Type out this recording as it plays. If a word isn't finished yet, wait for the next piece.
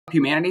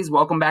Humanities,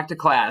 welcome back to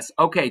class.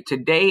 Okay,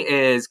 today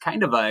is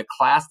kind of a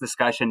class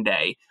discussion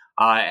day.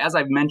 As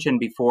I've mentioned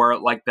before,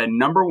 like the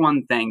number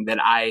one thing that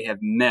I have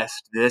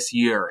missed this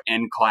year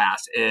in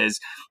class is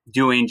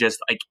doing just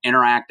like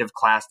interactive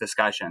class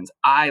discussions.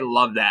 I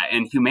love that.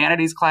 And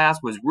humanities class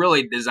was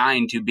really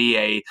designed to be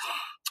a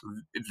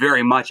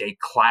very much a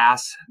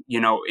class,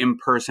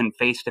 in-person,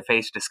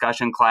 face-to-face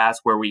discussion class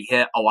where we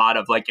hit a lot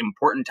of like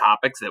important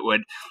topics that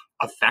would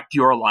affect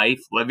your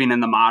life living in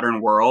the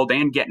modern world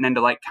and getting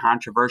into like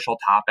controversial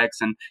topics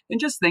and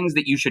just things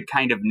that you should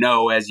kind of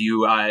know as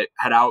you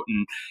head out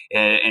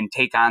and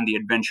take on the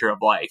adventure of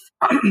life.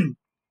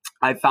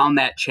 I found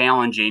that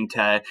challenging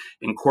to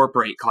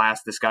incorporate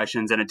class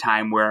discussions in a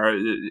time where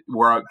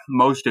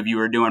most of you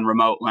are doing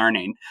remote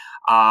learning.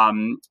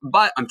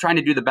 But I'm trying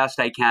to do the best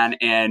I can.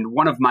 And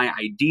one of my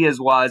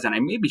ideas was, and I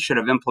maybe should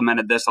have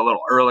implemented this a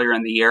little earlier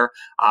in the year,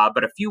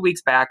 but a few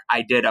weeks back,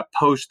 I did a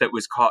post that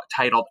was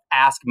titled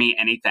Ask Me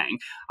Anything.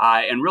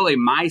 And really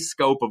my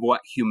scope of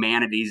what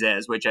humanities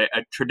is, which a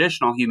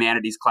traditional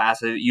humanities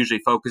class usually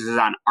focuses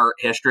on art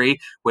history,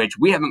 which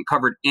we haven't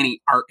covered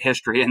any art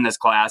history in this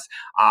class.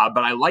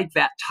 But I like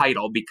that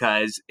title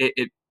because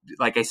it,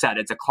 like I said,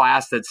 it's a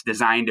class that's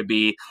designed to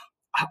be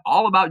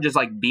all about just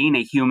like being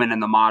a human in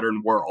the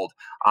modern world,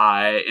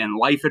 and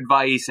life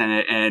advice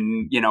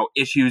and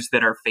issues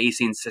that are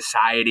facing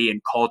society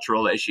and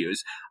cultural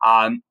issues.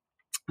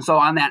 So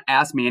on that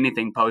Ask Me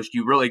Anything post,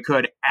 you really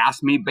could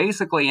ask me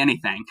basically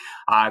anything.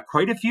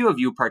 Quite a few of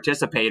you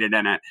participated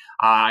in it.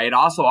 I had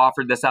also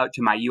offered this out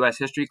to my U.S.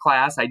 history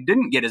class. I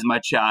didn't get as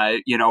much,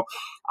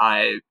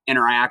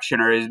 interaction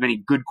or as many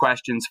good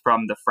questions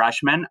from the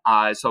freshmen.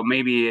 So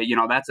maybe,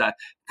 that's a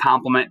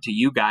compliment to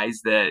you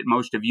guys that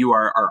most of you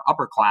are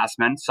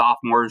upperclassmen,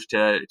 sophomores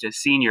to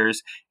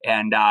seniors.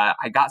 And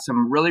I got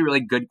some really,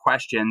 really good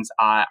questions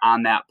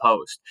on that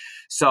post.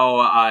 So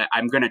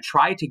I'm going to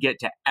try to get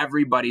to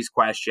everybody's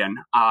question.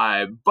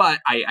 But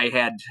I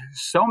had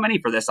so many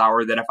for this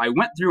hour that if I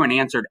went through and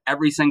answered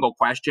every single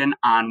question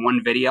on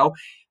one video,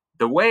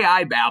 the way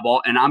I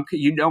babble, and I'm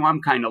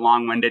kind of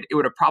long-winded, it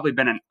would have probably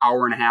been an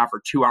hour and a half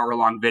or 2 hour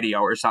long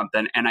video or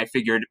something. And I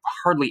figured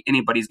hardly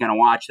anybody's going to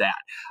watch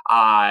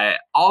that.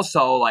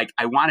 Also, like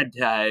I wanted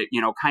to,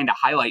 kind of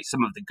highlight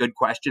some of the good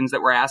questions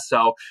that were asked.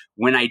 So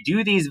when I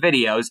do these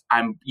videos,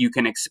 you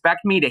can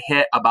expect me to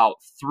hit about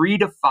 3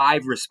 to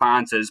 5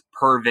 responses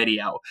per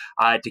video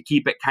to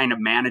keep it kind of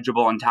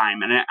manageable in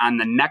time. And on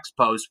the next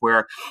post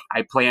where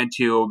I plan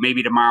to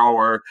maybe tomorrow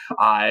or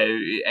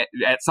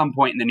at some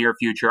point in the near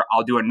future,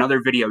 I'll do another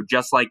video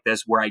just like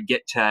this where I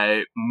get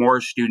to more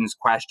students'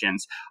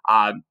 questions.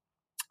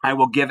 I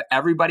will give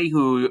everybody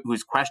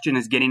whose question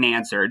is getting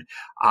answered,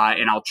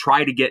 and I'll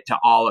try to get to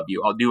all of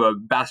you. I'll do a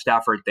best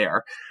effort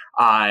there.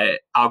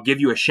 I'll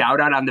give you a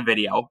shout out on the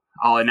video.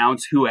 I'll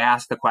announce who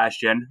asked the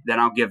question. Then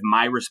I'll give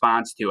my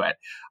response to it.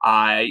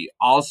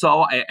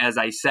 Also, as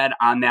I said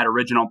on that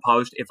original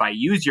post, if I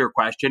use your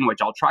question,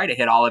 which I'll try to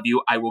hit all of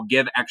you, I will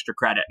give extra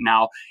credit.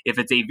 Now, if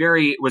it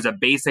was a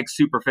basic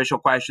superficial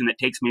question that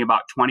takes me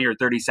about 20 or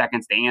 30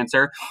 seconds to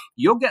answer,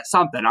 you'll get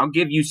something. I'll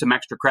give you some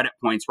extra credit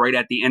points right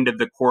at the end of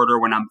the quarter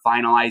when I'm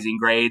finalizing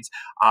grades.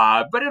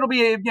 But it'll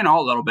be, a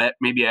little bit,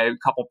 maybe a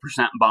couple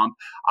percent bump.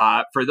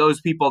 For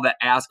those people that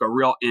ask a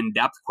real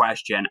in-depth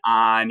question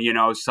on,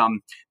 some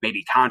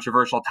maybe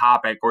controversial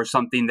topic or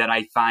something that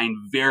I find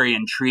very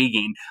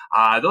intriguing,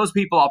 those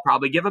people I'll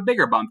probably give a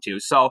bigger bump to.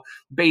 So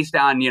based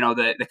on,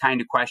 the kind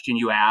of question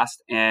you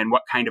asked and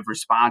what kind of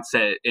response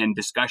and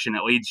discussion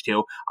it leads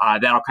to,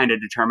 that'll kind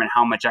of determine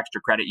how much extra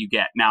credit you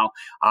get. Now,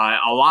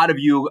 a lot of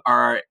you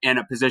are in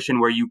a position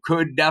where you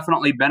could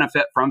definitely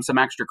benefit from some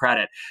extra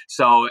credit.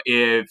 So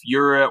if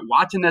you're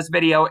watching this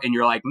video and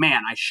you're like,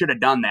 man, I should have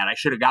done that, I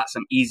should have got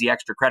some easy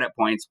extra credit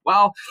points.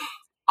 Well,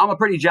 I'm a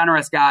pretty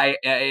generous guy.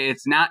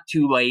 It's not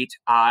too late.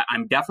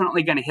 I'm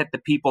definitely going to hit the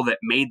people that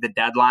made the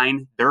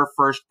deadline their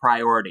first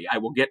priority. I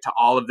will get to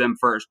all of them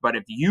first. But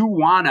if you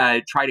want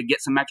to try to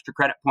get some extra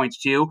credit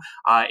points too,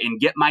 and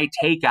get my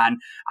take on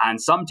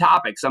some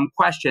topic, some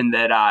question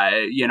that,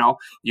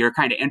 you're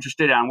kind of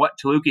interested on what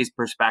Taluki's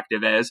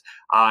perspective is,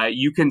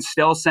 you can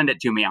still send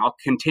it to me. I'll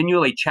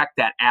continually check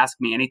that Ask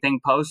Me Anything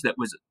post that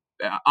was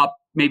up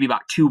maybe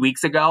about 2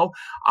 weeks ago.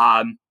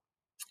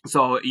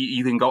 So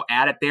you can go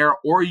add it there,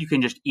 or you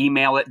can just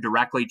email it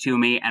directly to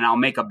me, and I'll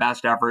make a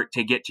best effort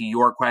to get to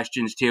your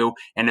questions too.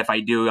 And if I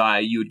do,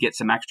 you would get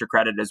some extra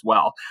credit as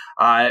well.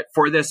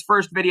 For this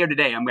first video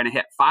today, I'm going to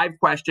hit 5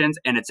 questions,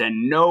 and it's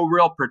in no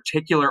real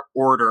particular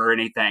order or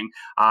anything.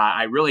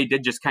 I really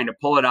did just kind of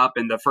pull it up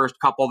in the first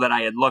couple that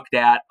I had looked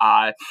at.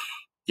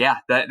 Yeah,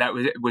 that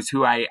was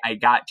who I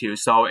got to.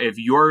 So if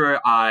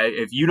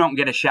you don't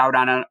get a shout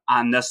out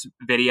on this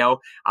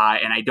video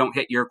and I don't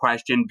hit your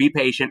question, be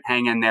patient,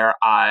 hang in there.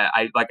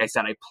 Like I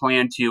said, I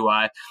plan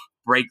to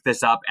break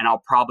this up, and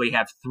I'll probably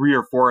have 3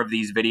 or 4 of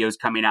these videos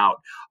coming out.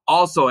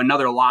 Also,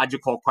 another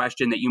logical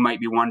question that you might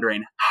be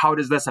wondering, how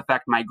does this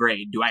affect my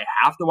grade? Do I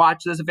have to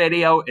watch this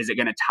video? Is it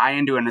going to tie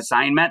into an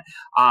assignment?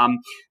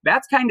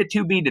 That's kind of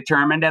to be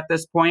determined at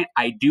this point.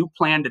 I do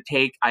plan to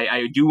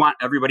I do want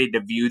everybody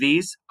to view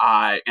these,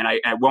 and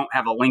I won't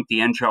have a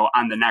lengthy intro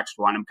on the next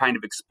one. I'm kind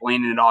of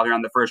explaining it all here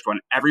on the first one.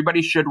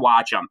 Everybody should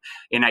watch them,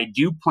 and I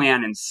do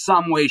plan in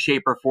some way,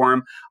 shape, or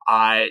form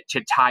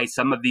to tie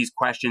some of these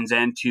questions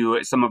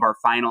into some of our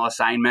final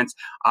assignments.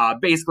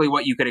 Basically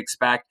what you could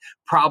expect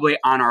probably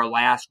on our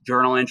last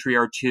journal entry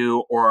or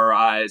two, or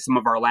some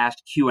of our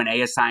last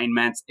Q&A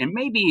assignments, and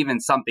maybe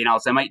even something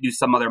else. I might do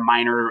some other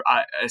minor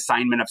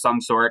assignment of some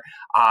sort.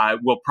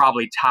 Will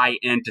probably tie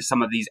into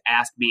some of these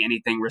Ask Me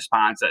Anything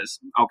responses.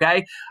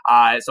 Okay?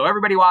 So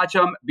everybody watch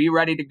them. Be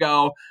ready to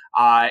go.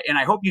 And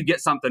I hope you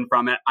get something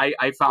from it.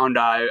 I found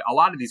a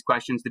lot of these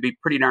questions to be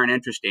pretty darn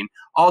interesting.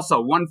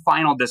 Also, one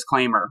final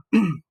disclaimer.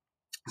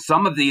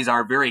 Some of these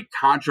are very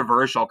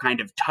controversial,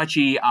 kind of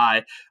touchy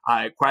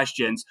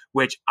questions,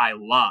 which I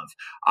love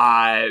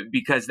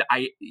because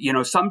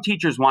some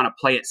teachers want to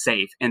play it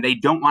safe and they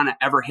don't want to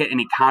ever hit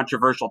any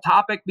controversial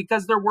topic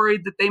because they're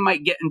worried that they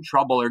might get in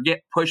trouble or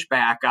get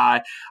pushback.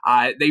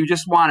 They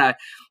just want to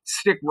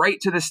stick right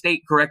to the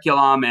state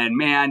curriculum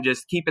and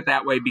just keep it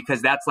that way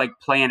because that's like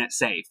playing it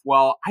safe.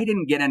 Well, I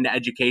didn't get into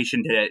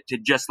education to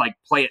just like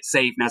play it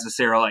safe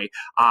necessarily.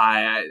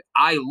 I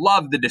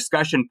love the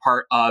discussion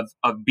part of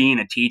being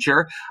a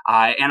teacher,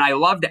 and I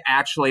love to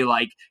actually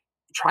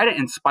try to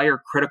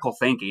inspire critical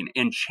thinking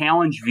and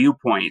challenge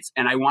viewpoints.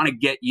 And I want to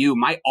get you,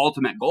 my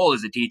ultimate goal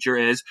as a teacher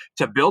is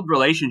to build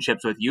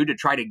relationships with you, to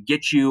try to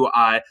get you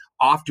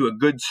off to a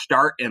good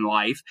start in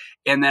life.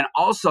 And then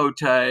also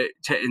to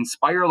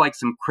inspire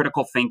some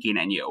critical thinking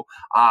in you.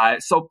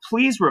 So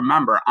please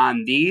remember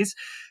on these,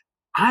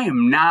 I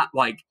am not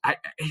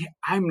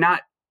I'm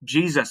not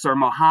Jesus or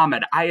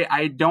Muhammad.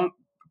 I don't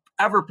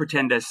ever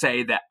pretend to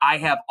say that I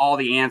have all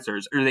the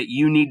answers or that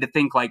you need to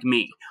think like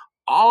me.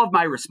 All of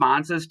my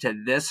responses to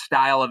this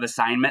style of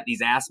assignment,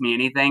 these Ask Me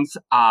Anythings,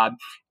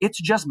 it's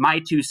just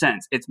my 2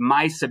 cents. It's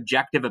my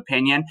subjective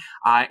opinion,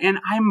 and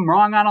I'm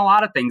wrong on a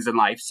lot of things in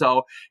life.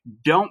 So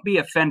don't be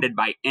offended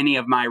by any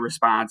of my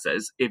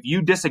responses. If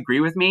you disagree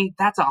with me,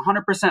 that's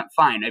 100%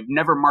 fine. I've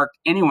never marked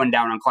anyone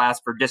down in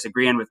class for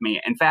disagreeing with me.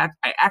 In fact,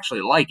 I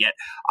actually like it.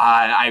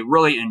 I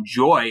really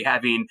enjoy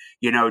having,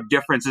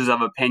 differences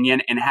of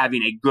opinion and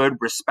having a good,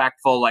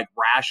 respectful,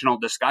 rational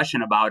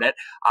discussion about it,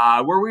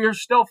 where we are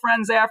still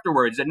friends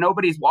afterwards and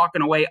nobody's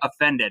walking away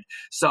offended.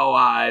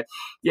 So,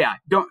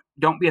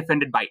 don't be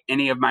offended by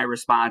any of my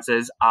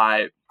responses.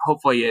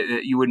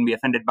 Hopefully you wouldn't be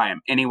offended by them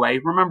anyway.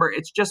 Remember,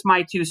 it's just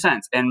my 2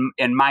 cents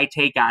and my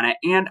take on it.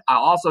 And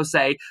I'll also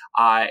say,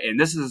 and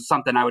this is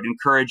something I would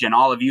encourage in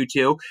all of you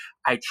too,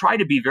 I try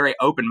to be very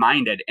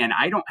open-minded, and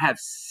I don't have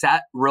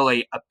set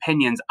really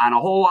opinions on a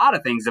whole lot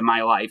of things in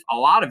my life. A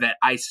lot of it,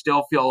 I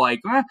still feel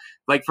like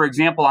for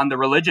example, on the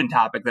religion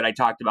topic that I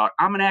talked about,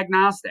 I'm an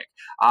agnostic.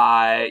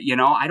 I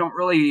don't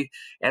really,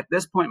 at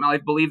this point in my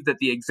life, believe that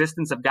the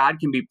existence of God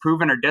can be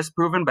proven or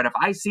disproven. But if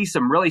I see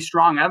some really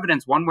strong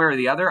evidence one way or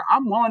the other,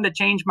 I'm willing to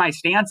change my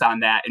stance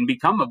on that and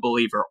become a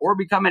believer or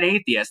become an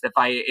atheist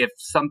if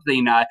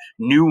something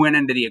new went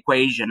into the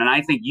equation. And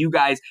I think you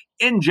guys,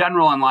 in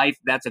general in life,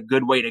 that's a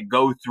good way to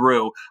go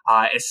through,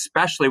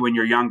 especially when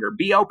you're younger.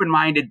 Be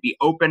open-minded, be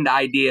open to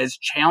ideas,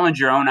 challenge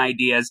your own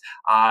ideas,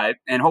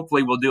 and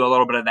hopefully we'll do a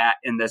little bit of that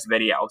in this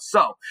video.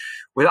 So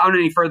without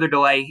any further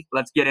delay,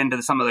 let's get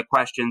into some of the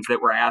questions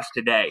that were asked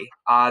today.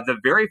 The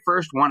very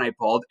first one I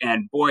pulled,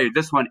 and boy,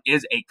 this one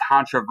is a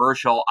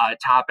controversial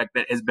topic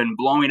that has been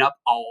blowing up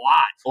a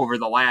lot over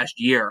the last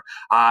year.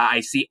 I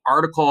see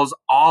articles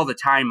all the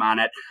time on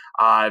it.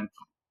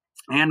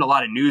 And a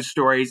lot of news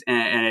stories,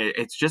 and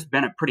it's just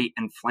been a pretty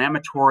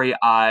inflammatory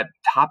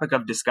topic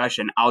of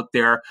discussion out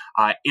there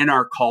in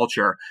our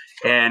culture.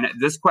 And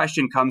this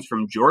question comes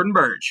from Jordan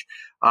Birch.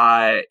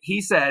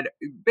 He said,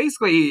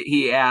 basically,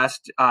 he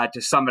asked,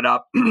 to sum it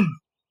up,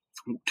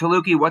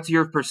 Taluki, what's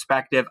your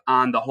perspective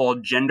on the whole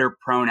gender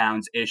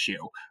pronouns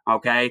issue?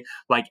 Okay,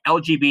 like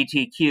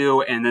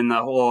LGBTQ, and then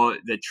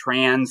the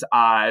trans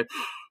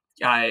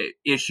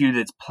issue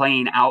that's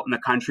playing out in the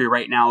country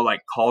right now,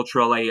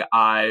 culturally,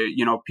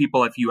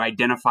 people, if you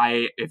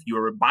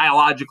were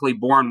biologically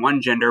born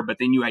one gender, but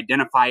then you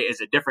identify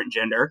as a different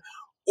gender,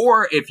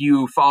 or if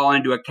you fall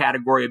into a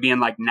category of being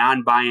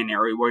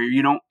non-binary, where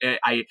you don't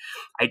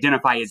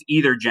identify as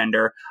either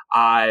gender,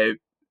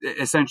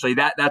 essentially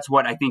that's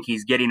what I think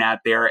he's getting at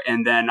there.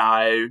 And then,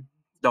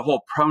 the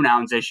whole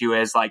pronouns issue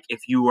is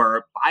if you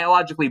were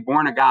biologically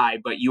born a guy,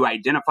 but you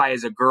identify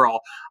as a girl,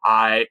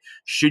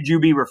 should you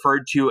be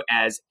referred to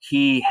as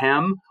he,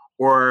 him,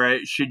 or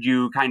should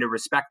you kind of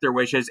respect their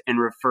wishes and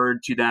refer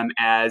to them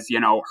as,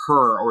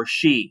 her or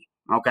she?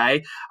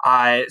 Okay.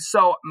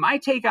 So my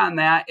take on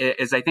that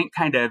is I think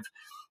kind of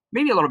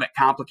maybe a little bit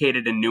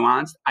complicated and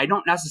nuanced. I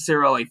don't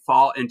necessarily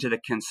fall into the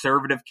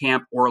conservative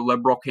camp or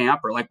liberal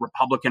camp or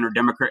Republican or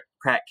Democrat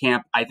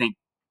camp. I think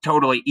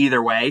totally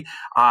either way.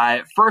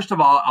 First of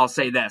all, I'll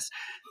say this.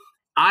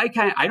 I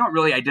don't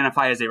really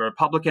identify as a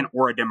Republican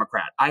or a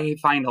Democrat. I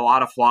find a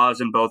lot of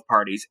flaws in both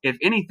parties. If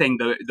anything,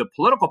 the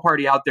political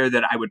party out there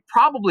that I would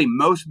probably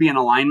most be in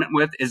alignment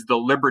with is the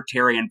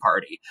Libertarian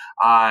Party,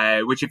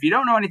 which, if you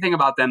don't know anything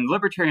about them,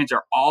 libertarians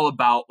are all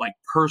about like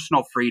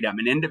personal freedom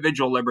and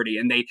individual liberty,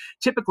 and they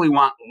typically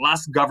want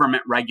less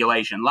government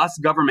regulation, less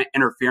government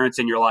interference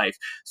in your life.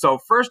 So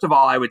first of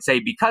all, I would say,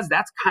 because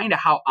that's kind of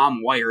how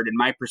I'm wired in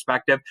my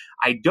perspective,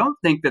 I don't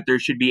think that there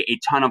should be a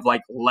ton of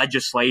like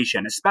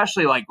legislation,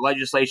 especially like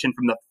legislation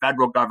from the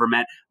federal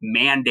government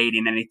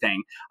mandating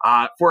anything.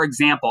 For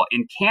example,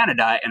 in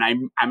Canada, and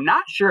I'm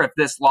not sure if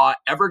this law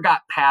ever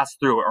got passed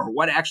through or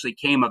what actually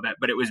came of it,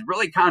 but it was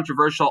really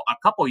controversial a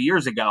couple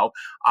years ago.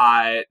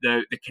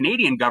 The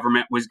Canadian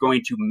government was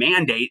going to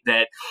mandate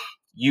that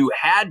you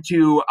had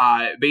to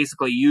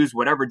basically use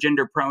whatever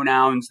gender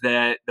pronouns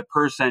that the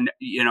person,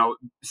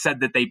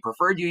 said that they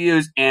preferred you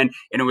use. And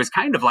it was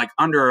kind of like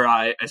under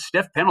a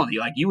stiff penalty.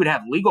 Like, you would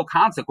have legal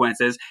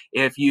consequences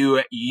if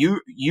you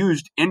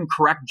used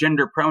incorrect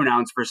gender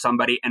pronouns for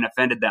somebody and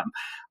offended them.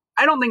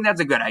 I don't think that's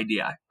a good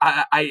idea.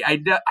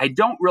 I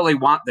don't really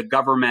want the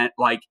government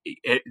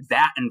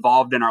that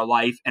involved in our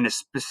life, and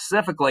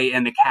specifically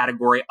in the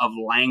category of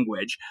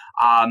language.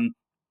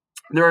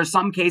 There are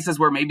some cases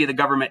where maybe the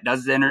government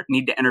does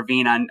need to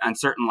intervene on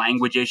certain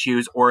language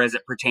issues, or as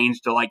it pertains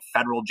to like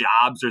federal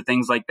jobs or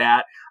things like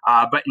that.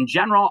 But in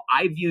general,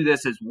 I view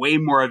this as way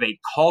more of a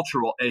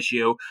cultural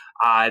issue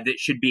that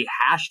should be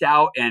hashed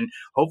out, and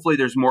hopefully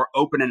there's more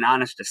open and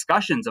honest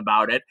discussions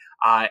about it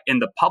in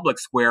the public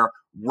square,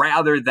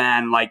 rather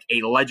than like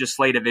a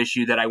legislative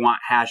issue that I want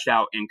hashed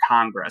out in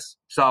Congress.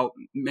 So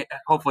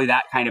hopefully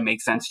that kind of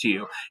makes sense to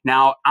you.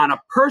 Now, on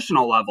a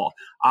personal level,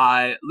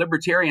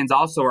 libertarians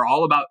also are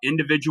all about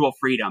individual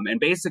freedom. And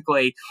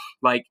basically,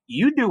 like,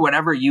 you do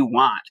whatever you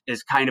want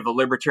is kind of a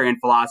libertarian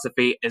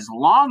philosophy, as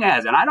long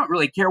as, and I don't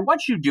really care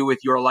what you do with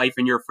your life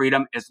and your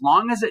freedom, as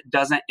long as it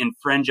doesn't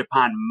infringe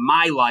upon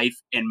my life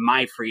and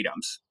my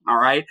freedoms. All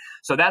right.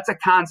 So that's a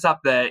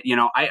concept that,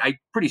 I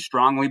pretty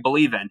strongly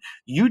believe in.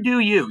 You do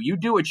you. You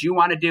do what you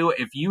want to do.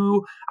 If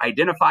you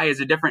identify as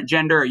a different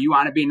gender, or you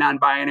want to be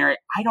non-binary,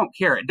 I don't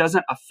care. It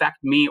doesn't affect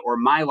me or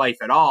my life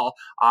at all.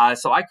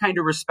 So I kind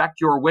of respect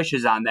your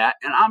wishes on that,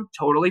 and I'm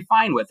totally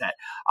fine with it.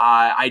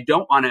 I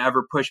don't want to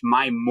ever push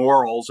my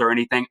morals or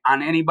anything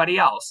on anybody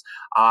else.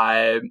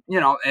 And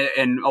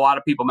a lot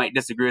of people might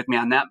disagree with me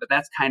on that, but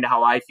that's kind of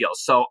how I feel.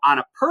 So on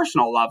a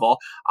personal level,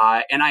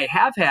 and I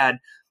have had,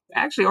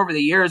 actually, over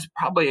the years,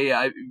 probably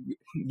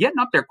getting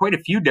up there, quite a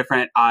few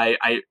different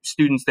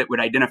students that would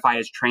identify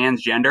as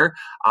transgender.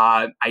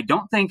 I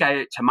don't think,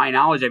 to my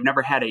knowledge, I've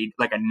never had a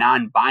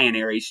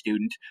non-binary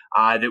student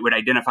that would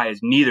identify as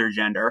neither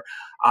gender.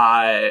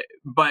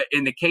 But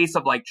in the case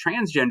of like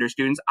transgender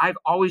students, I've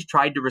always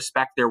tried to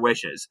respect their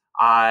wishes.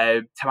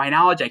 To my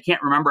knowledge, I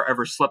can't remember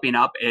ever slipping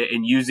up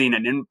and using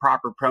an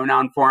improper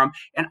pronoun for them.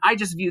 And I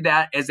just view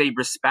that as a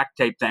respect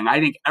type thing. I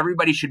think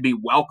everybody should be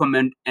welcome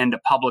into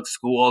public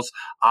schools.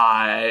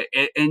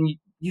 And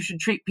you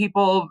should treat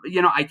people,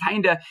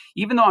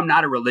 even though I'm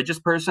not a religious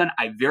person,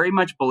 I very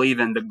much believe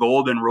in the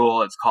golden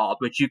rule, it's called,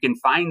 which you can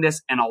find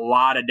this in a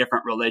lot of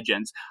different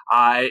religions.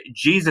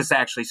 Jesus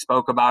actually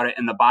spoke about it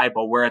in the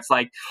Bible, where it's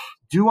like,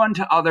 do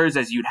unto others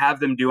as you'd have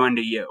them do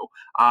unto you.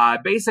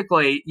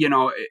 Basically,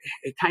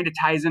 it kind of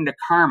ties into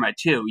karma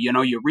too.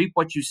 You reap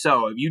what you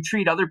sow. If you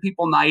treat other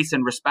people nice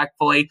and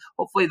respectfully,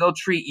 hopefully they'll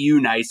treat you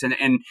nice. And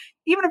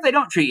even if they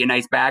don't treat you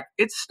nice back,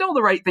 it's still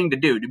the right thing to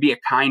do, to be a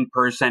kind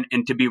person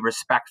and to be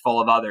respectful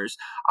of others.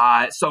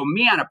 So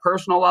me, on a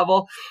personal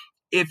level,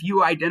 if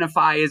you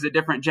identify as a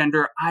different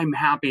gender, I'm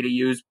happy to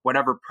use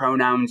whatever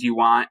pronouns you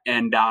want,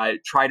 and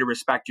try to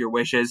respect your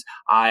wishes.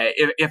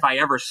 If I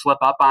ever slip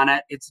up on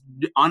it, it's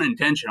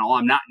unintentional.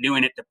 I'm not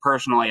doing it to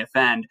personally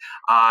offend.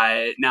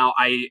 Now,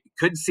 I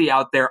could see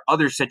out there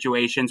other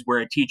situations where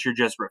a teacher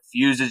just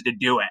refuses to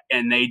do it,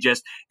 and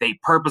they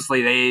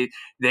purposely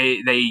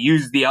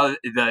use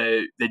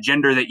the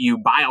gender that you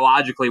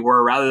biologically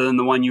were rather than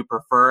the one you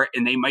prefer,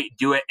 and they might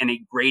do it in a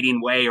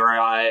grading way or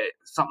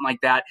something like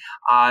that.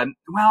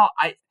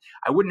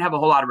 I wouldn't have a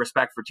whole lot of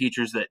respect for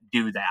teachers that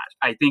do that.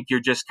 I think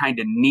you're just kind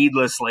of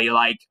needlessly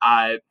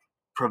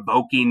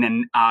provoking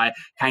and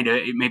kind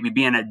of maybe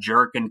being a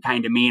jerk and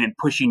kind of mean and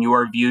pushing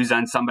your views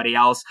on somebody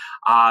else.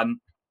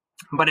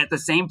 But at the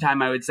same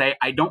time, I would say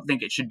I don't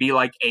think it should be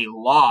like a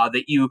law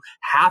that you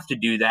have to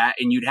do that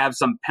and you'd have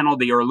some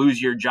penalty or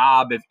lose your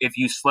job if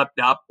you slipped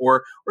up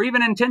or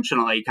even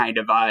intentionally kind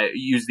of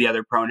use the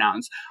other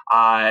pronouns.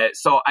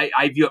 So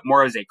I view it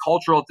more as a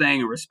cultural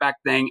thing, a respect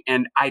thing,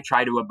 and I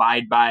try to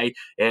abide by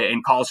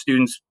and call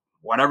students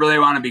whatever they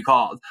want to be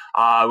called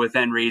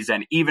within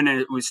reason,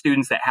 even with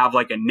students that have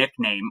like a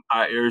nickname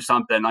or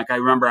something. Like, I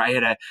remember I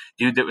had a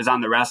dude that was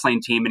on the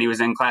wrestling team, and he was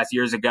in class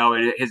years ago,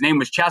 and his name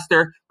was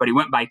Chester, but he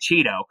went by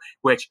Cheeto,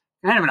 which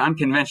kind of an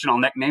unconventional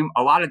nickname.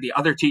 A lot of the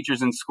other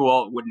teachers in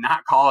school would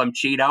not call him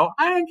Cheeto.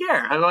 I didn't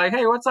care. I was like,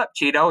 hey, what's up,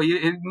 Cheeto?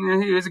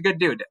 He was a good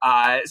dude.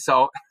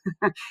 So,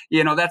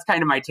 that's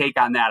kind of my take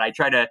on that. I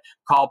try to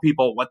call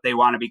people what they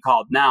want to be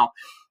called. Now,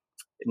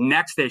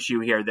 next issue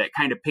here that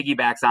kind of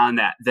piggybacks on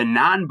that, the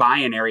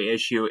non-binary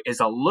issue is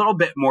a little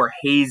bit more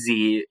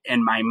hazy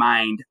in my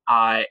mind,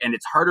 and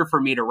it's harder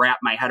for me to wrap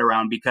my head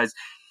around because,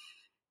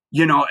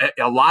 you know,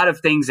 a lot of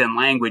things in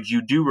language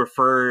you do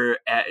refer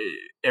at,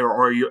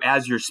 or you,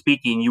 as you're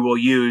speaking, you will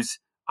use,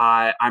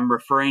 I'm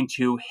referring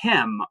to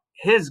him,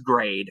 his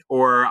grade,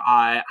 or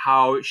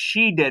how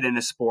she did in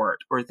a sport,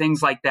 or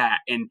things like that.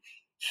 And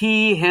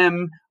he,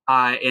 him,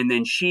 and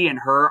then she and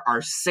her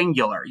are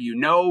singular. You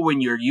know,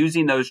 when you're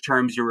using those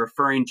terms, you're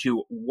referring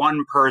to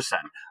one person,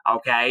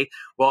 okay?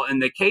 Well, in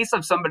the case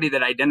of somebody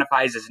that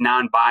identifies as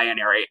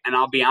non-binary, and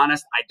I'll be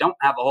honest, I don't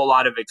have a whole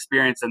lot of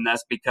experience in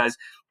this because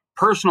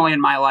personally in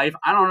my life,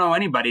 I don't know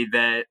anybody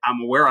that I'm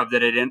aware of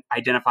that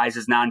identifies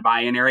as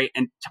non-binary.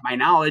 And to my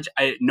knowledge,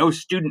 no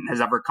student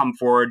has ever come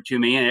forward to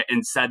me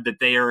and said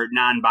that they are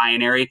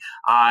non-binary.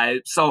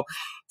 So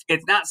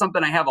it's not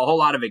something I have a whole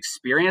lot of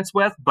experience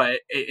with,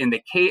 but in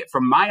the case,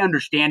 from my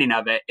understanding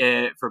of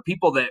it, for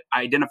people that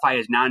identify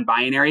as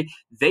non-binary,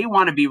 they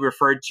want to be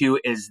referred to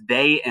as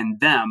they and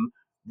them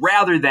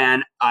rather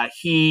than a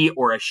he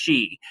or a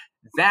she.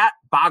 That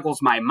boggles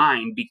my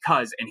mind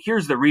because, and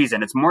here's the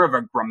reason, it's more of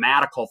a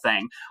grammatical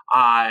thing.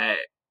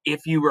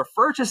 If you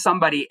refer to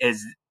somebody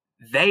as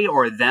they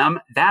or them,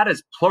 that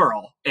is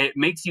plural. It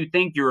makes you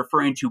think you're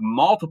referring to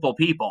multiple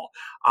people,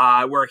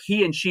 where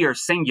he and she are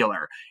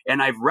singular.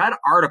 And I've read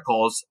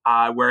articles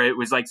where it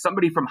was like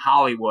somebody from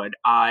Hollywood.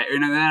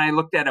 And then I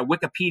looked at a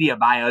Wikipedia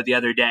bio the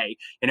other day,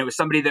 and it was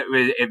somebody that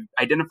was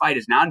identified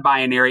as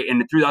non-binary.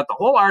 And throughout the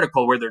whole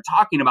article where they're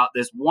talking about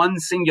this one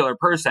singular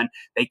person,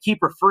 they keep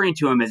referring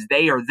to him as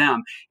they or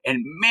them.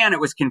 And man,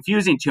 it was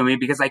confusing to me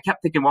because I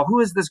kept thinking, well, who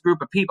is this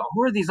group of people?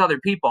 Who are these other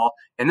people?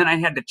 And then I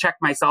had to check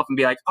myself and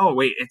be like, oh,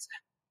 wait, it's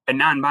a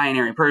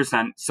non-binary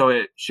person, so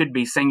it should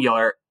be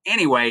singular.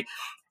 Anyway,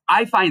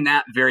 I find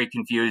that very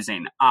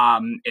confusing.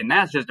 And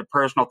that's just a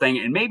personal thing.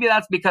 And maybe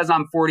that's because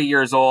I'm 40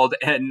 years old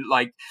and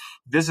like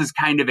this is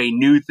kind of a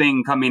new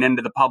thing coming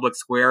into the public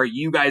square.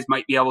 You guys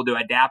might be able to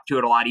adapt to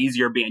it a lot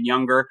easier being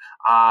younger.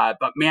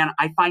 But man,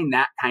 I find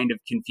that kind of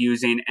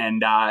confusing.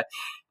 And I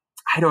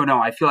don't know.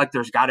 I feel like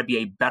there's got to be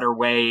a better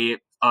way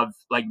of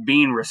like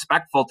being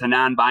respectful to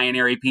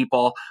non-binary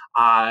people,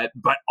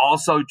 but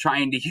also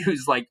trying to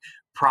use like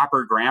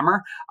proper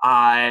grammar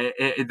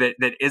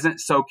that isn't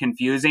so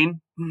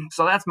confusing.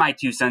 So that's my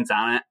 2 cents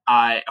on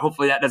it.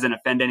 Hopefully that doesn't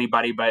offend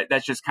anybody, but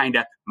that's just kind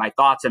of my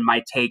thoughts and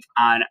my take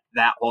on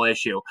that whole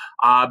issue.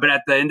 But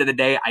at the end of the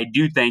day, I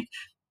do think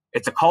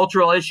it's a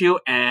cultural issue,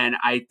 and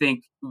I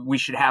think we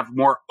should have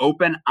more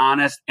open,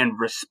 honest, and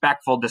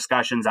respectful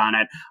discussions on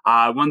it.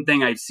 One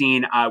thing I've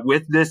seen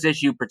with this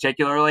issue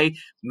particularly,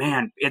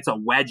 man, it's a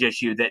wedge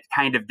issue that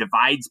kind of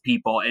divides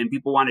people, and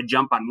people want to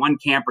jump on one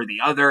camp or the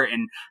other,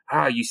 and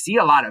you see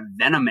a lot of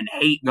venom and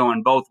hate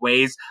going both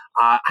ways.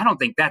 I don't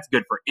think that's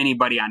good for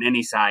anybody on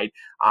any side.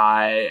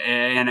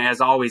 And as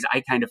always,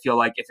 I kind of feel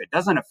like if it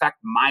doesn't affect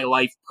my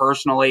life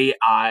personally,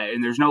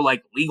 and there's no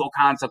like legal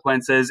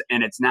consequences,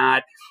 and it's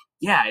not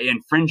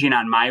infringing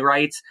on my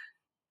rights,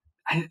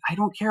 I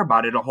don't care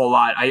about it a whole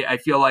lot. I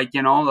feel like,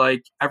 you know,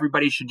 like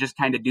everybody should just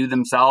kind of do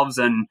themselves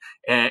and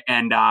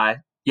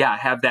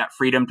have that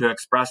freedom to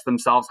express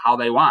themselves how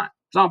they want.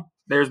 So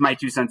there's my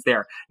 2 cents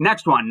there.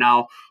 Next one.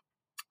 Now,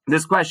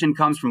 this question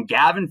comes from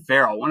Gavin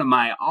Farrell, one of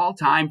my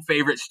all-time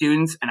favorite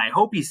students, and I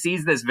hope he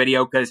sees this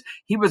video because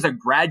he was a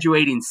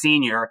graduating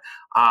senior,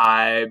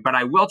 but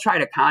I will try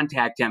to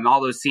contact him,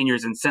 all those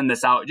seniors, and send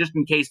this out just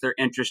in case they're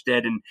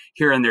interested in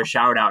hearing their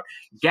shout-out.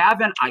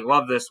 Gavin, I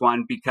love this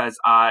one because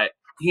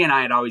he and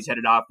I had always hit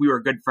it off. We were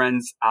good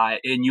friends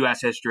in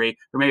U.S. history,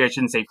 or maybe I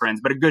shouldn't say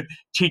friends, but a good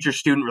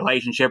teacher-student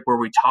relationship where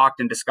we talked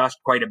and discussed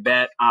quite a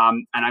bit.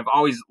 And I've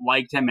always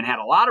liked him and had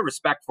a lot of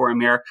respect for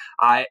him here.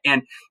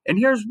 And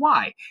here's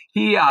why.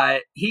 He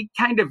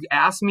kind of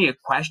asked me a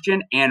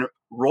question and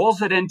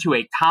rolls it into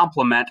a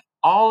compliment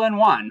all in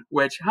one,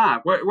 which,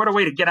 what a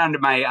way to get onto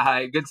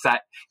my good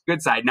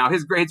side. Now,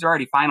 his grades are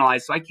already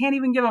finalized, so I can't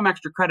even give him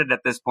extra credit at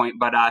this point,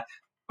 but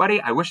buddy,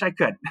 I wish I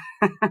could.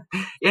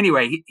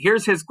 Anyway,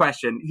 here's his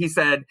question. He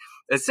said,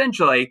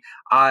 essentially,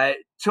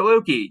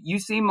 Taluki, you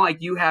seem like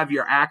you have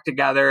your act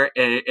together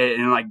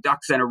and like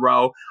ducks in a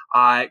row.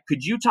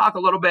 Could you talk a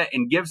little bit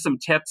and give some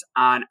tips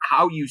on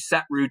how you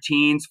set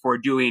routines for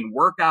doing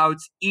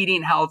workouts,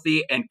 eating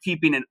healthy, and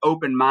keeping an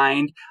open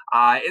mind?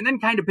 And then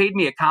kind of paid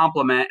me a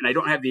compliment, and I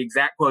don't have the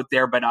exact quote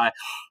there, but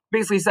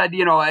basically said,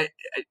 you know, I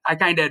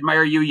kind of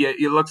admire you.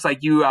 It looks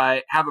like you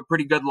have a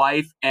pretty good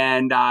life,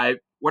 and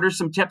what are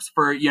some tips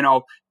for, you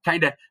know,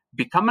 kind of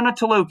becoming a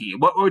Taluki?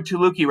 What would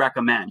Taluki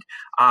recommend?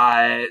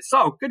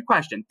 So good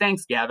question.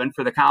 Thanks, Gavin,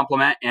 for the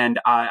compliment. And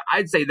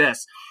I'd say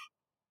this.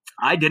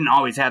 I didn't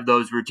always have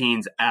those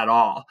routines at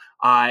all.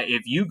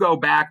 If you go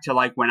back to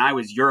like when I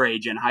was your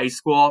age in high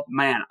school,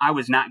 man, I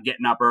was not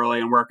getting up early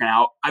and working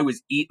out. I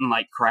was eating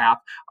like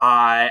crap.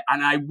 And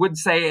I would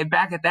say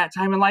back at that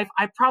time in life,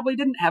 I probably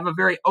didn't have a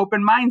very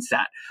open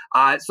mindset.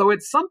 So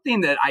it's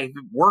something that I've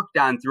worked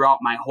on throughout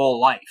my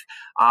whole life.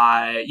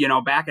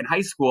 Back in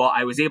high school,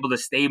 I was able to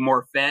stay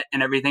more fit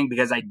and everything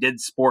because I did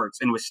sports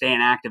and was staying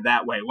active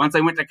that way. Once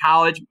I went to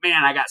college,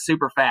 man, I got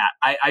super fat.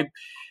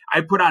 I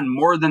put on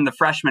more than the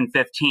freshman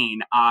 15.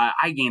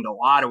 I gained a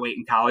lot of weight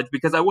in college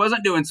because I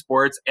wasn't doing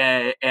sports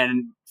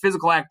and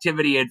physical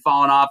activity had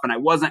fallen off and I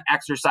wasn't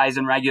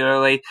exercising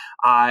regularly.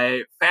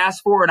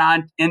 Fast forward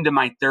on into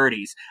my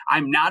 30s.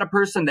 I'm not a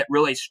person that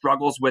really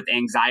struggles with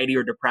anxiety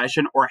or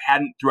depression or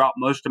hadn't throughout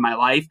most of my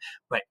life,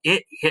 but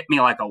it hit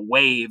me like a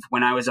wave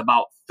when I was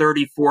about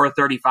 34,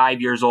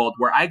 35 years old,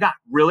 where I got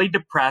really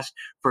depressed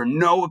for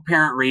no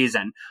apparent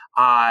reason.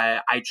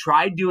 I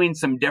tried doing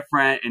some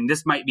different, and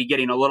this might be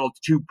getting a little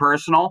too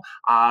personal,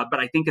 but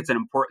I think it's an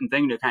important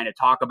thing to kind of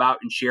talk about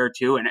and share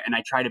too. And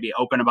I try to be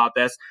open about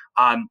this.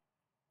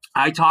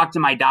 I talked to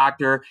my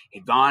doctor,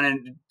 had gone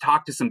and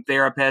talked to some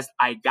therapists.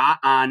 I got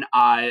on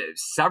I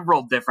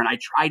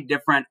tried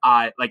different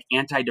like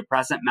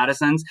antidepressant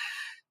medicines.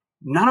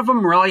 None of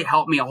them really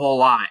helped me a whole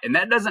lot. And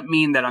that doesn't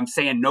mean that I'm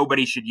saying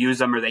nobody should use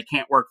them or they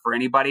can't work for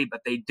anybody,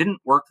 but they didn't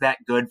work that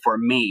good for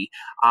me.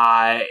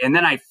 And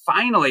then I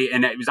finally,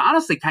 and it was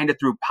honestly kind of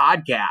through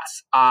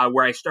podcasts,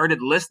 where I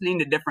started listening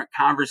to different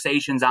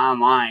conversations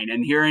online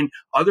and hearing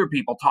other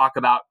people talk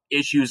about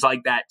issues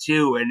like that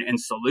too and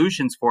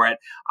solutions for it,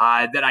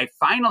 that I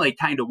finally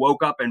kind of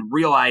woke up and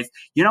realized,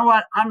 you know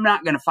what? I'm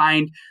not going to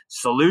find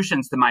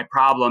solutions to my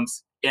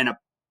problems in a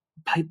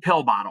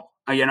pill bottle.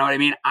 You know what I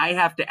mean? I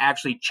have to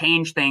actually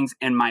change things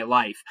in my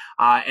life.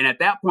 And at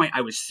that point,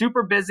 I was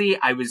super busy.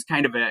 I was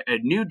kind of a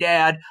new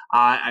dad.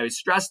 I was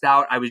stressed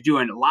out. I was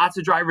doing lots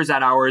of driver's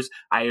ed hours.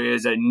 I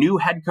was a new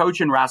head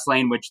coach in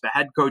wrestling, which the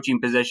head coaching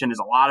position is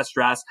a lot of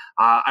stress.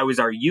 I was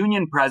our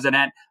union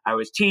president. I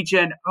was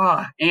teaching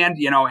and,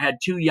 had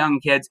 2 young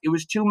kids. It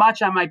was too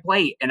much on my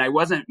plate and I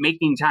wasn't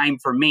making time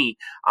for me.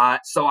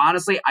 So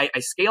honestly, I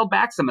scaled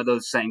back some of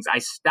those things. I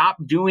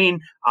stopped doing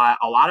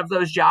a lot of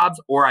those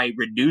jobs, or I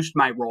reduced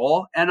my role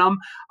in them.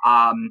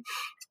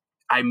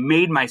 I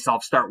made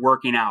myself start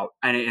working out.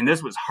 And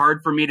this was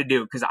hard for me to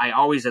do because I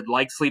always had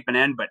liked sleeping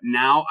in, but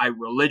now I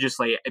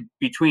religiously,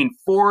 between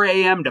 4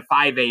 a.m. to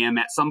 5 a.m.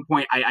 at some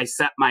point, I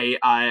set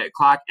my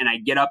clock and I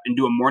get up and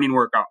do a morning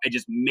workout. I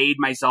just made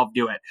myself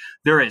do it.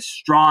 There is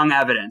strong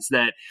evidence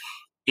that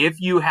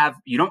if you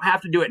don't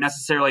have to do it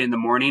necessarily in the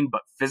morning,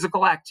 but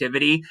physical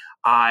activity,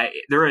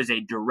 there is a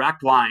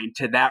direct line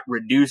to that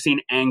reducing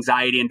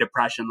anxiety and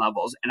depression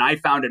levels. And I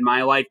found in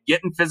my life,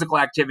 getting physical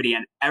activity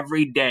in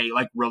every day,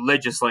 like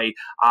religiously,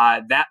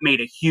 that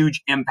made a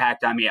huge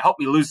impact on me. It helped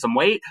me lose some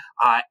weight,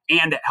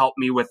 and it helped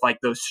me with like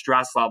those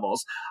stress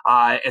levels.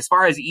 As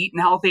far as eating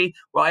healthy,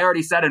 well, I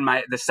already said in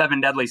the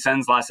 7 deadly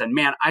sins lesson,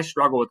 man, I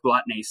struggle with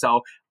gluttony.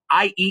 So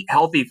I eat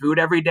healthy food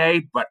every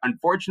day, but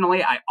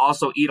unfortunately, I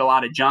also eat a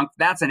lot of junk.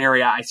 That's an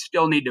area I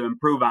still need to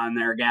improve on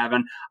there,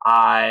 Gavin.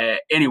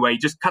 Anyway,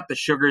 just cut the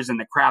sugars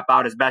and the crap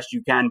out as best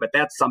you can, but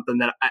that's something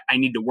that I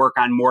need to work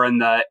on more in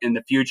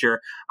the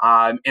future.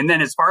 And then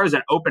as far as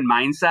an open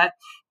mindset,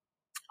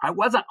 I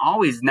wasn't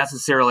always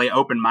necessarily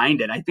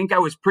open-minded. I think I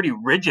was pretty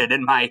rigid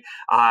in my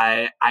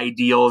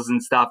ideals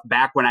and stuff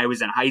back when I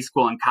was in high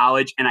school and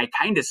college, and I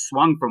kind of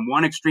swung from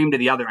one extreme to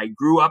the other. I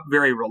grew up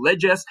very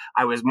religious.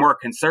 I was more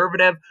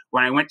conservative.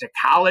 When I went to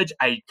college,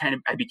 I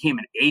became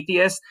an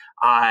atheist,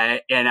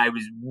 and I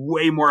was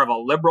way more of a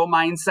liberal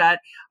mindset.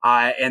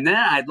 And then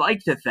I'd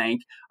like to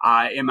think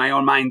in my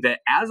own mind that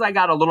as I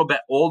got a little bit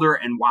older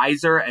and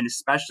wiser, and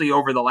especially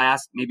over the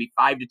last maybe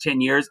 5 to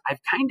 10 years, I've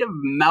kind of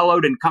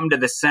mellowed and come to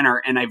the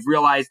center, and I've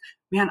realized,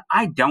 man,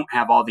 I don't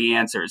have all the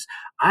answers.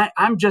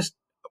 I'm just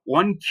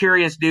one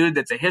curious dude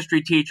that's a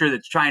history teacher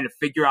that's trying to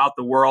figure out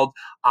the world,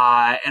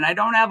 and I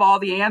don't have all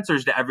the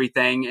answers to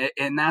everything,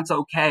 and that's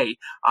okay.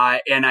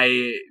 And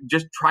I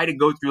just try to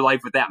go through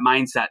life with that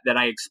mindset that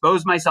I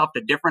expose myself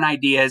to different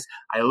ideas.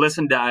 I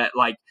listen to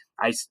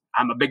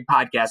I'm a big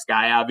podcast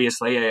guy,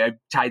 obviously. I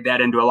tied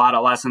that into a lot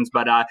of lessons,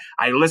 but I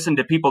listen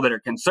to people that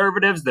are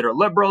conservatives, that are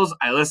liberals.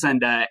 I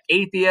listen to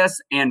atheists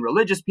and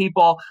religious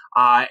people,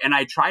 and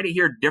I try to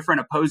hear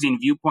different opposing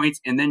viewpoints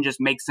and then just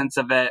make sense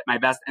of it my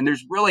best. And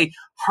there's really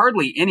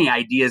hardly any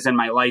ideas in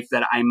my life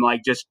that I'm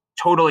like just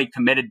totally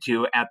committed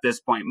to at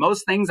this point.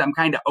 Most things I'm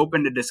kind of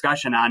open to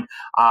discussion on.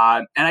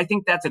 And I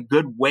think that's a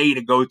good way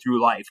to go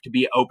through life, to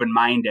be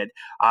open-minded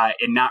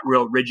and not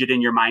real rigid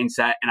in your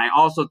mindset. And I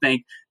also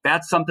think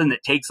that's something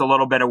that takes a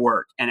little bit of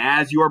work. And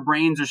as your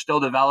brains are still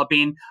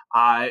developing,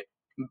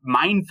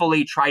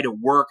 mindfully try to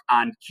work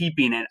on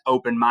keeping an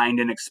open mind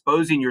and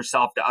exposing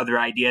yourself to other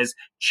ideas,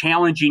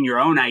 challenging your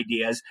own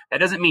ideas. That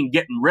doesn't mean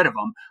getting rid of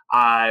them,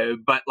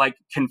 but like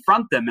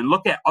confront them and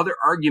look at other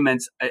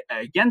arguments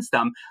against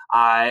them.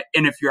 And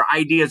if your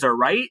ideas are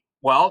right,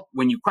 Well,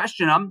 when you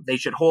question them, they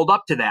should hold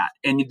up to that.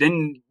 And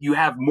then you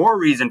have more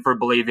reason for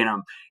believing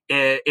them.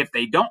 If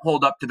they don't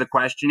hold up to the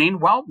questioning,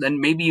 well, then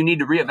maybe you need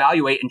to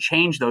reevaluate and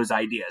change those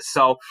ideas.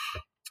 So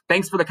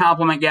thanks for the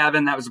compliment,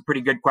 Gavin. That was a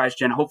pretty good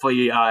question.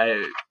 Hopefully,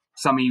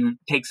 some of you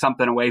take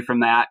something away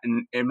from that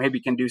and maybe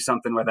can do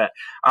something with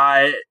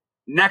it.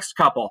 Next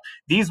couple.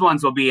 These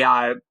ones will be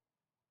a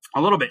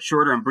little bit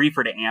shorter and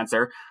briefer to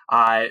answer.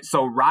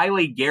 So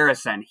Riley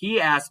Garrison, he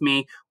asked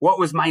me what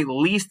was my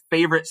least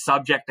favorite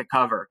subject to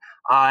cover.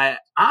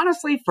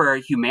 Honestly, for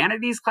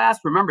humanities class,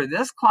 remember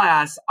this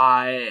class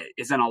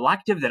is an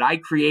elective that I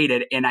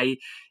created, and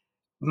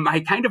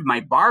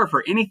my bar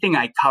for anything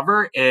I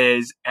cover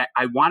is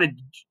I want to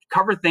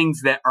cover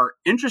things that are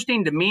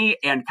interesting to me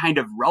and kind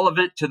of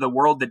relevant to the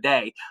world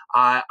today.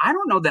 I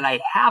don't know that I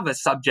have a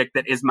subject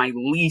that is my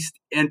least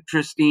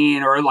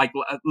interesting or like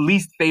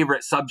least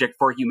favorite subject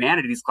for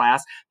humanities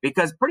class,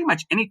 because pretty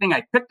much anything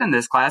I picked in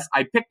this class,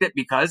 I picked it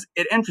because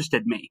it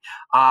interested me.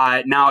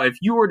 Now, if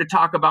you were to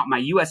talk about my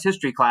U.S.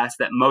 history class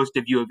that most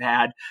of you have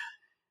had,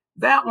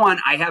 that one,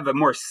 I have a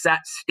more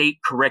set state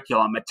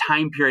curriculum, a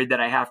time period that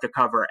I have to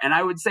cover. And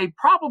I would say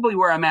probably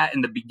where I'm at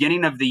in the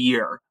beginning of the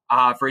year,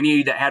 for any of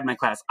you that had my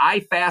class, I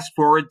fast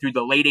forward through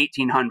the late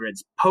 1800s,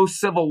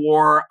 post-Civil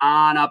War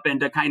on up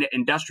into kind of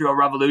Industrial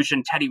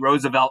Revolution, Teddy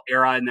Roosevelt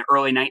era in the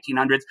early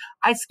 1900s.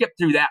 I skip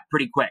through that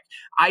pretty quick.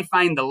 I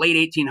find the late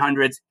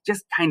 1800s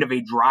just kind of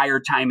a drier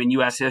time in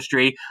U.S.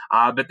 history.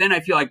 But then I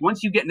feel like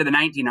once you get into the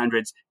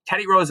 1900s,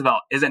 Teddy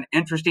Roosevelt is an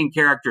interesting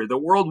character. The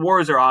world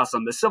wars are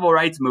awesome. The civil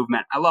rights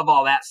movement, I love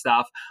all that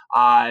stuff.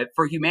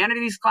 For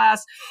humanities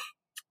class,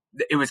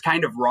 it was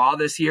kind of raw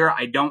this year.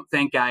 I don't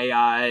think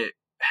I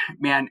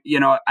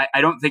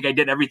don't think I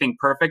did everything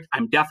perfect.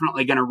 I'm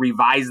definitely going to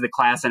revise the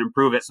class and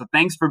improve it. So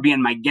thanks for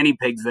being my guinea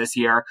pigs this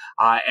year.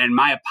 And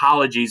my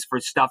apologies for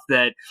stuff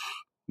that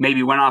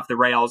maybe went off the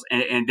rails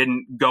and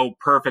didn't go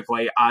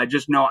perfectly.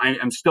 Just know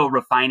I'm still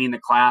refining the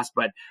class,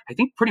 but I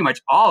think pretty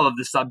much all of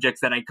the subjects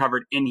that I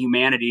covered in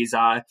humanities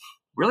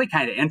really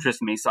kind of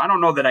interest me. So I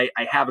don't know that I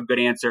have a good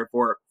answer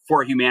for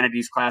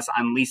humanities class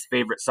on least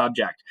favorite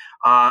subject.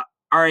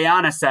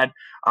 Ariana said,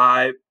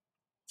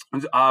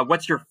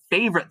 what's your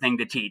favorite thing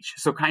to teach?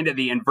 So kind of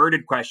the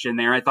inverted question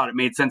there. I thought it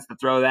made sense to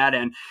throw that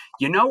in.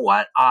 You know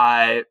what?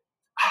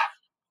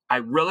 I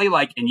really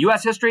like in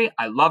U.S. history,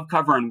 I love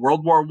covering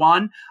World War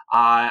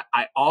I.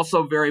 I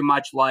also very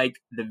much like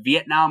the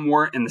Vietnam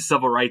War and the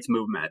Civil Rights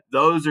Movement.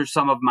 Those are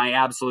some of my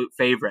absolute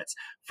favorites.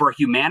 For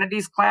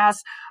humanities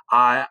class,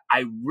 I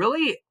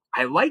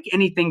like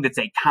anything that's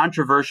a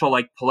controversial,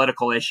 like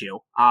political issue.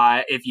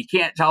 If you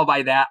can't tell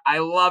by that, I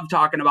love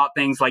talking about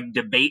things like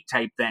debate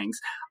type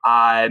things.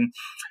 I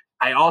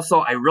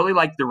really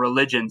like the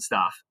religion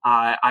stuff.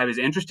 I was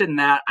interested in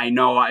that. I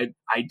know I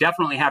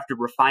definitely have to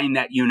refine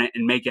that unit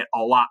and make it a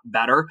lot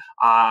better.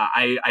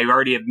 I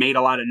already have made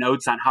a lot of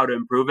notes on how to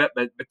improve it,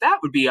 but that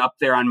would be up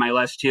there on my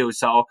list too.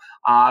 So,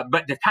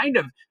 but to kind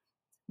of,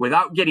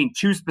 without getting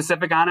too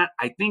specific on it,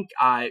 I think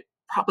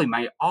probably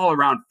my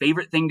all-around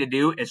favorite thing to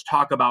do is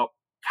talk about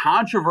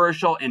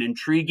controversial and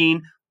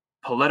intriguing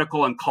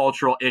political and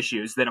cultural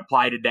issues that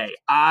apply today.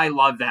 I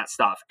love that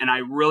stuff. And I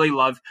really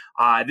love,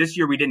 this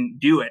year we didn't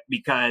do it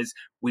because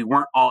we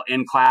weren't all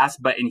in class,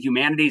 but in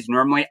humanities,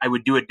 normally I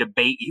would do a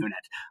debate unit.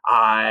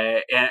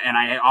 And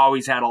I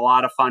always had a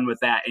lot of fun with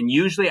that. And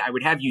usually I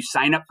would have you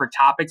sign up for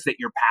topics that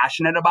you're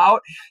passionate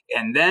about.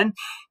 And then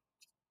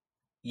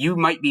you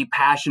might be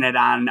passionate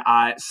on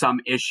some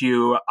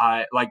issue,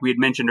 like we had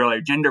mentioned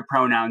earlier, gender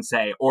pronouns,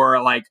 say,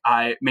 or like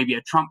maybe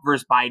a Trump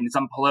versus Biden,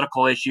 some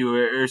political issue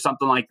or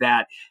something like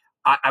that.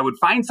 I would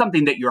find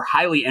something that you're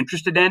highly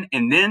interested in,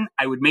 and then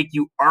I would make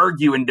you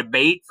argue and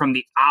debate from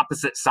the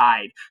opposite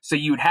side. So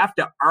you'd have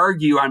to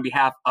argue on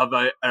behalf of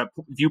a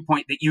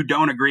viewpoint that you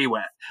don't agree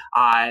with.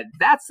 I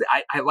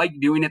like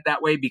doing it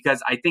that way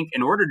because I think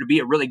in order to be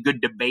a really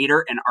good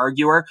debater and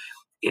arguer,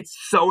 it's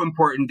so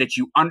important that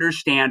you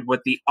understand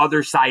what the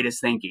other side is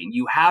thinking.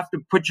 You have to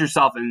put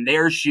yourself in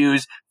their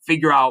shoes,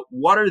 figure out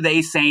what are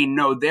they saying,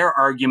 know their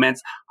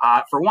arguments.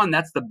 For one,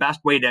 that's the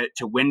best way to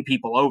win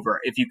people over.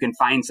 If you can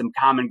find some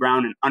common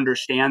ground and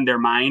understand their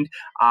mind,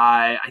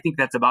 I think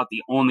that's about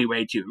the only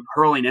way to.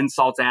 Hurling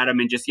insults at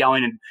them and just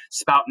yelling and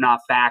spouting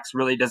off facts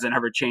really doesn't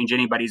ever change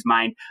anybody's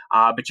mind.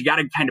 But you got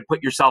to kind of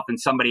put yourself in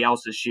somebody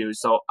else's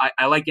shoes. So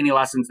I like any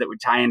lessons that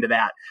would tie into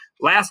that.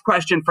 Last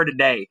question for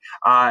today.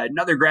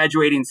 Another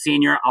graduating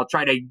senior. I'll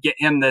try to get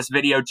him this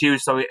video too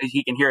so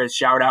he can hear his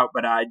shout out.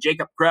 But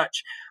Jacob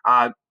Crutch,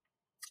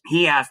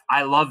 he asked,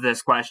 I love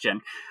this question.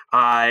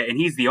 And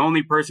he's the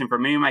only person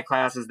from any of my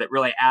classes that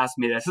really asked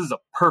me this. This is a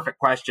perfect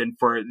question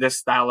for this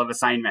style of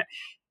assignment.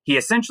 He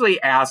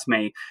essentially asked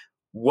me,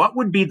 what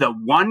would be the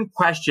one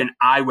question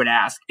I would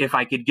ask if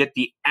I could get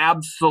the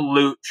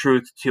absolute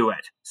truth to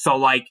it? So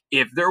like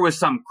if there was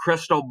some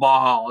crystal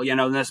ball,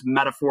 this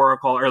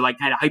metaphorical or like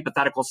kind of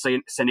hypothetical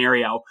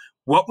scenario,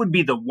 what would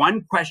be the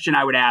one question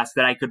I would ask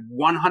that I could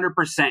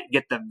 100%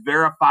 get the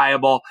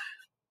verifiable,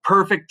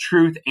 perfect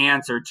truth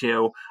answer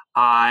to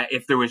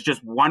if there was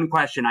just one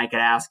question I could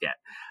ask it?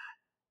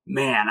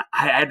 Man,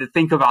 I had to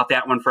think about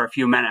that one for a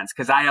few minutes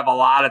because I have a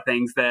lot of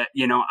things that,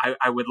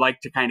 I would like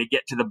to kind of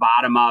get to the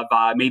bottom of,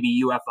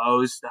 maybe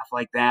UFOs, stuff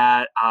like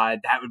that.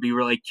 That would be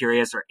really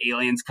curious. Or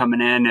aliens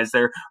coming in?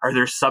 Are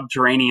there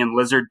subterranean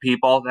lizard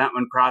people? That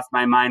one crossed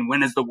my mind.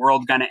 When is the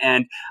world going to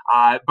end?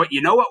 But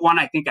you know what one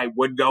I think I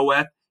would go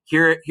with?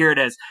 Here it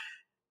is.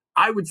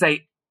 I would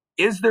say,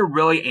 is there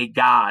really a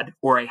God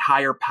or a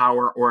higher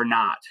power or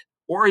not?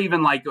 Or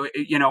even like,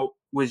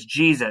 was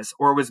Jesus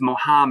or was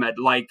Muhammad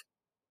like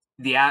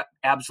the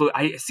absolute?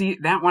 I see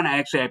that one.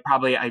 I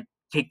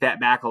take that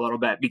back a little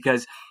bit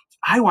because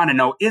I want to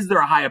know, is there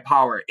a higher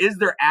power? Is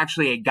there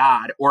actually a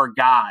God or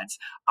gods?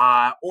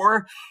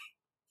 Or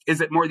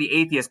is it more the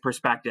atheist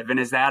perspective? And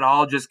is that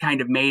all just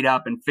kind of made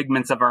up and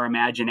figments of our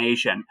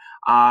imagination?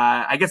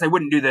 I guess I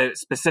wouldn't do the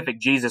specific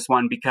Jesus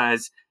one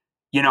because,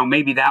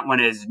 maybe that one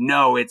is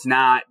no, it's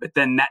not. But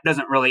then that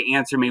doesn't really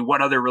answer me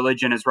what other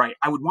religion is right.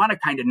 I would want to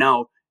kind of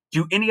know,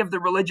 do any of the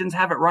religions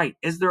have it right?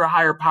 Is there a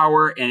higher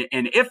power?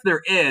 And if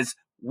there is,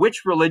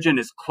 which religion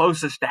is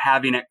closest to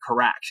having it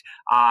correct?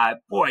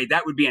 Boy,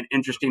 that would be an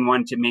interesting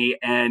one to me.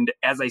 And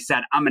as I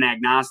said, I'm an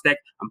agnostic.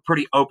 I'm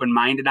pretty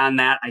open-minded on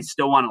that. I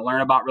still want to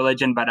learn about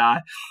religion, but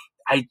I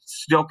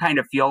still kind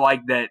of feel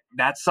like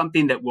that's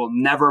something that we'll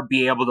never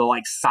be able to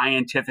like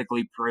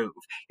scientifically prove.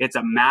 It's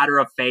a matter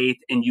of faith,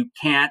 and you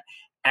can't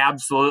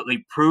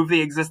absolutely prove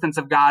the existence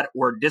of God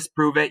or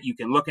disprove it. You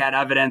can look at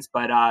evidence,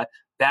 but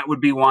that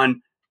would be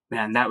one.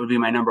 Man, that would be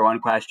my number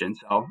one question.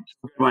 So,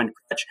 good one,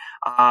 Kretch.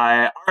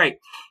 All right.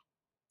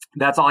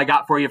 That's all I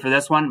got for you for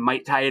this one.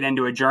 Might tie it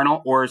into a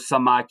journal or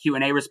some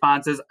Q&A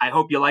responses. I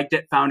hope you liked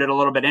it, found it a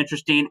little bit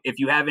interesting. If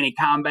you have any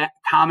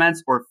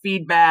comments or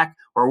feedback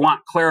or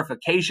want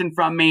clarification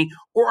from me,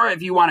 or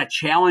if you want to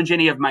challenge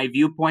any of my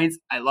viewpoints,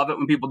 I love it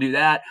when people do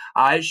that.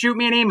 Shoot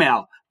me an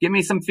email. Give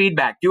me some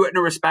feedback. Do it in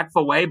a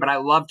respectful way, but I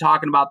love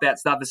talking about that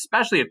stuff,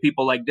 especially if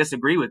people like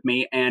disagree with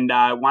me and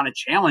want to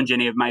challenge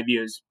any of my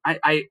views.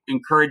 I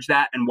encourage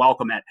that and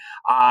welcome it.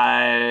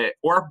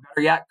 Or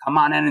better yet, come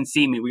on in and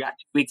see me. We got 2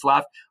 weeks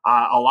left.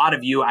 A lot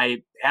of you I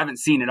haven't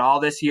seen it all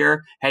this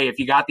year. Hey, if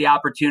you got the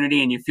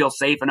opportunity and you feel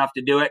safe enough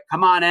to do it,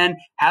 come on in,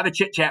 have a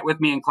chit chat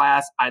with me in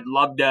class. I'd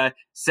love to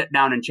sit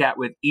down and chat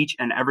with each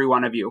and every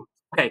one of you.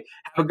 Okay,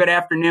 have a good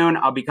afternoon.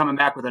 I'll be coming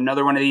back with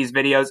another one of these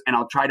videos, and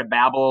I'll try to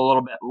babble a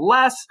little bit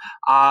less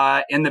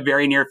in the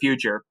very near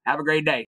future. Have a great day.